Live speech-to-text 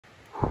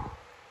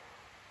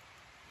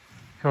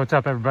Hey, what's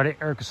up everybody?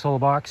 Eric Solo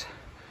Box.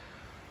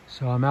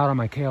 So I'm out on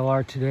my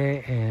KLR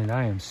today and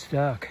I am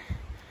stuck.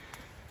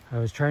 I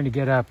was trying to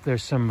get up,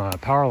 there's some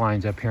power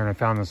lines up here, and I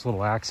found this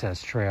little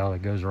access trail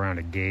that goes around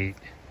a gate.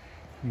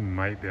 You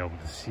might be able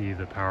to see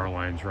the power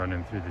lines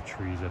running through the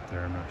trees up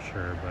there, I'm not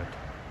sure, but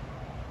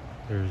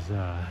there's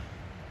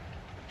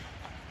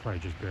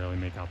probably just barely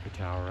make out the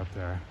tower up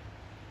there.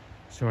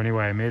 So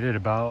anyway, I made it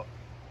about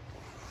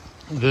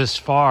this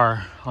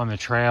far on the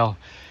trail,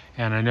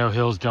 and I know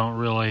hills don't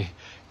really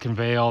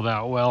convey all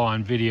that well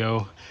on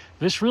video.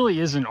 This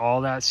really isn't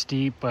all that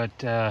steep, but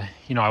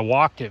you know, I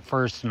walked it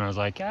first and I was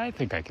like, yeah, I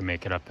think I can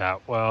make it up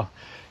that well.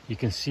 You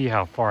can see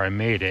how far I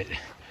made it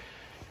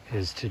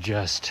is to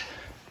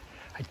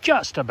I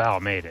just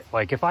about made it.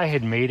 Like if I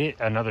had made it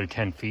another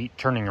 10 feet,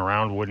 turning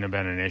around wouldn't have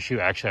been an issue.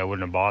 Actually, I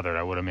wouldn't have bothered,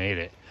 I would have made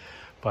it.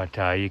 But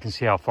you can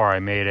see how far I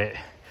made it.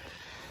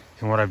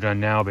 And what I've done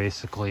now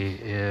basically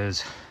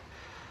is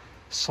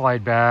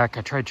slide back.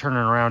 I tried turning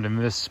around in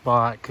this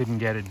spot, couldn't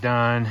get it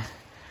done.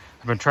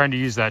 I've been trying to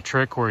use that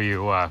trick where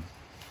you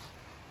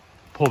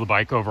pull the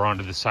bike over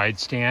onto the side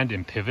stand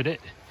and pivot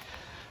it.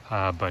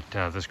 But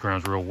this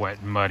ground's real wet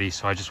and muddy,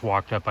 so I just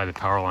walked up by the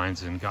power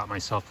lines and got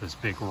myself this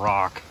big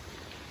rock.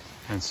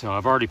 And so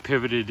I've already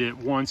pivoted it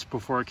once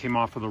before it came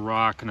off of the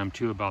rock, and I'm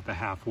to about the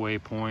halfway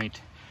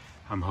point.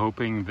 I'm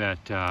hoping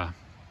that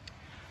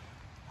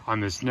on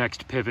this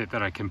next pivot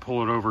that I can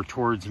pull it over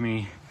towards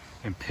me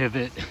and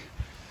pivot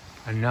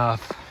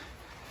enough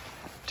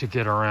to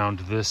get around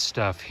this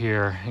stuff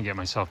here and get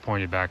myself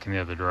pointed back in the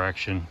other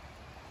direction.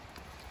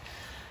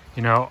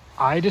 You know,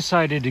 I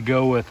decided to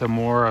go with a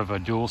more of a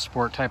dual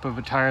sport type of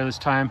a tire this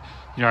time.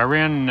 You know, I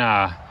ran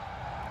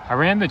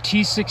the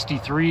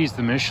T63s,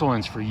 the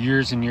Michelins, for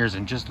years and years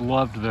and just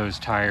loved those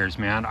tires,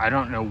 man. I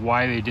don't know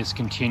why they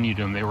discontinued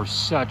them. They were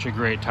such a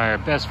great tire,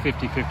 best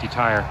 50/50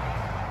 tire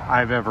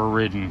I've ever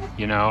ridden.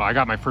 You know, I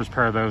got my first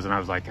pair of those and I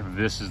was like,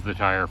 this is the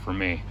tire for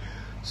me.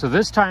 So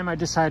this time I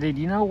decided,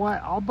 you know what,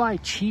 I'll buy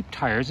cheap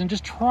tires and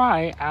just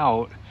try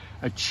out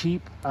a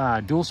cheap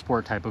dual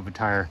sport type of a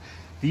tire.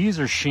 These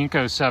are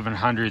Shinko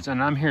 700s,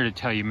 and I'm here to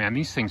tell you, man,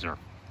 these things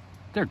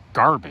they're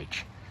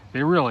garbage.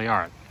 They really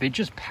are. They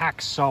just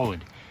pack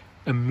solid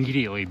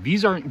immediately.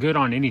 These aren't good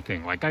on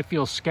anything. Like, I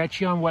feel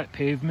sketchy on wet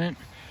pavement.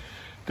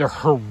 They're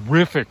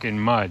horrific in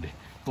mud.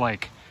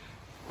 Like,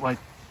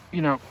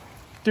 you know,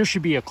 there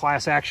should be a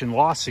class action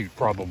lawsuit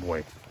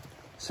probably.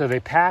 So they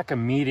pack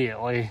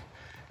immediately.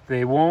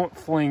 They won't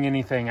fling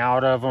anything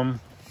out of them.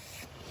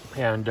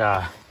 And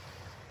yeah,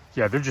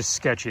 they're just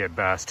sketchy at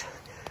best.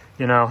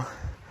 You know,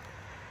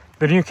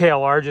 the new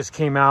KLR just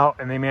came out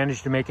and they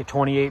managed to make it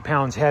 28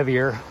 pounds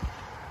heavier.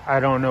 I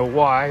don't know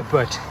why,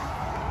 but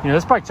you know,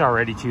 this bike's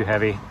already too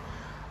heavy.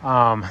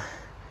 I'm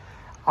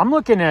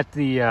looking at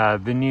the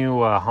new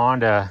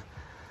Honda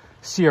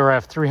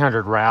CRF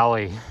 300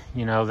 Rally.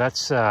 You know,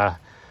 that's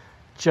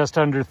just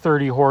under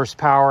 30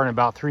 horsepower and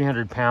about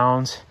 300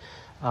 pounds.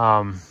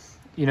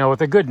 You know,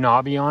 with a good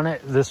knobby on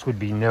it, this would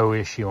be no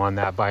issue on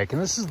that bike.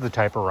 And this is the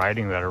type of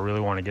riding that I really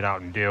want to get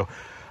out and do.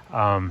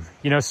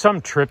 You know, some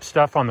trip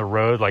stuff on the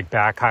road, like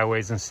back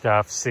highways and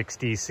stuff,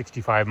 60,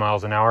 65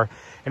 miles an hour.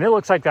 And it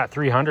looks like that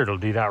 300 will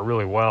do that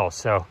really well.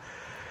 So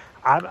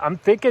I'm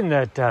thinking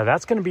that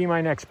that's going to be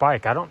my next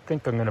bike. I don't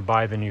think I'm going to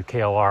buy the new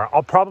KLR.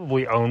 I'll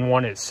probably own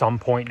one at some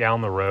point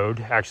down the road.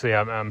 Actually,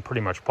 I'm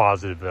pretty much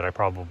positive that I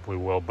probably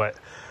will. But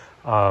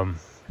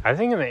I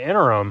think in the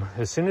interim,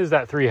 as soon as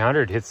that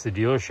 300 hits the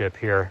dealership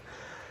here,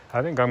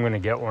 I think I'm going to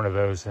get one of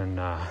those and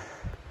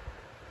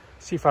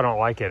see if I don't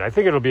like it. I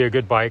think it'll be a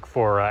good bike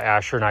for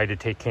Asher and I to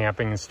take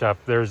camping and stuff.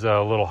 There's a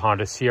little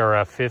Honda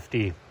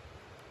CRF50.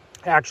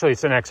 Actually,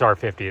 it's an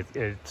XR50.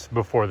 It's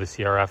before the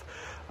CRF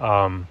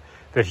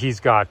that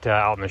he's got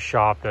out in the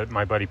shop that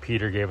my buddy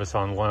Peter gave us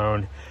on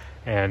loan.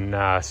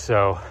 And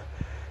so,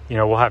 you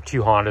know, we'll have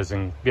two Hondas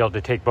and be able to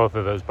take both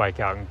of those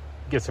bikes out and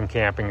get some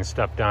camping and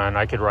stuff done.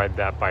 I could ride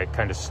that bike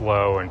kind of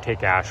slow and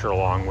take Asher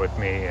along with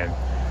me and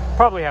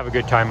probably have a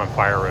good time on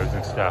fire roads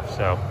and stuff.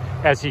 So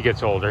as he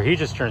gets older, he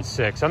just turned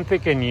 6. I'm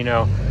thinking, you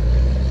know,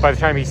 by the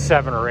time he's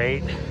 7 or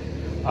 8,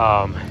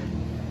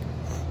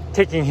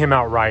 taking him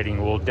out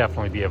riding will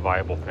definitely be a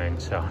viable thing.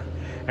 So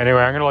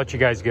anyway, I'm gonna let you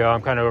guys go.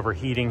 I'm kind of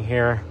overheating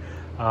here.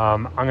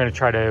 I'm gonna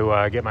try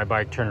to get my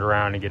bike turned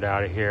around and get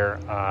out of here.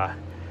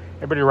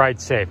 Everybody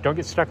ride safe. Don't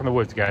get stuck in the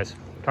woods, guys.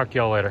 Talk to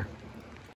y'all later.